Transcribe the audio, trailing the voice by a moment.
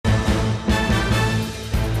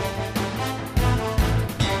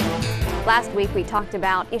Last week we talked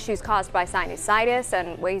about issues caused by sinusitis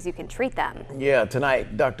and ways you can treat them. Yeah,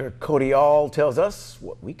 tonight Dr. Cody All tells us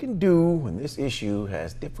what we can do when this issue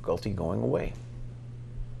has difficulty going away.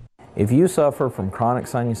 If you suffer from chronic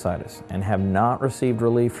sinusitis and have not received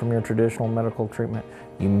relief from your traditional medical treatment,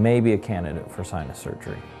 you may be a candidate for sinus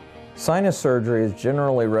surgery. Sinus surgery is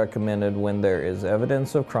generally recommended when there is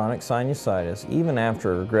evidence of chronic sinusitis, even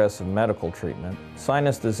after aggressive medical treatment,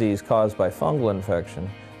 sinus disease caused by fungal infection,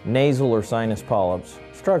 nasal or sinus polyps,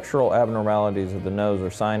 structural abnormalities of the nose or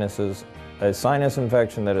sinuses, a sinus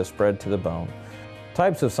infection that has spread to the bone.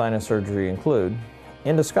 Types of sinus surgery include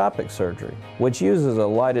endoscopic surgery, which uses a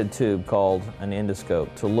lighted tube called an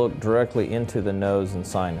endoscope to look directly into the nose and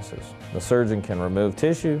sinuses. The surgeon can remove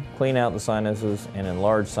tissue, clean out the sinuses, and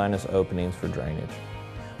enlarge sinus openings for drainage.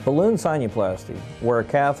 Balloon sinuplasty, where a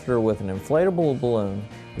catheter with an inflatable balloon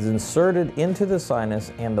is inserted into the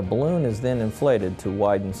sinus and the balloon is then inflated to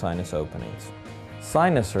widen sinus openings.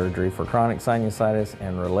 Sinus surgery for chronic sinusitis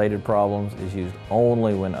and related problems is used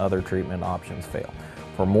only when other treatment options fail.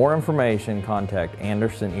 For more information, contact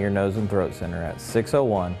Anderson Ear, Nose, and Throat Center at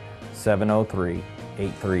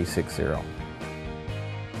 601-703-8360.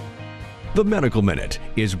 The Medical Minute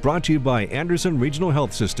is brought to you by Anderson Regional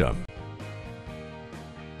Health System.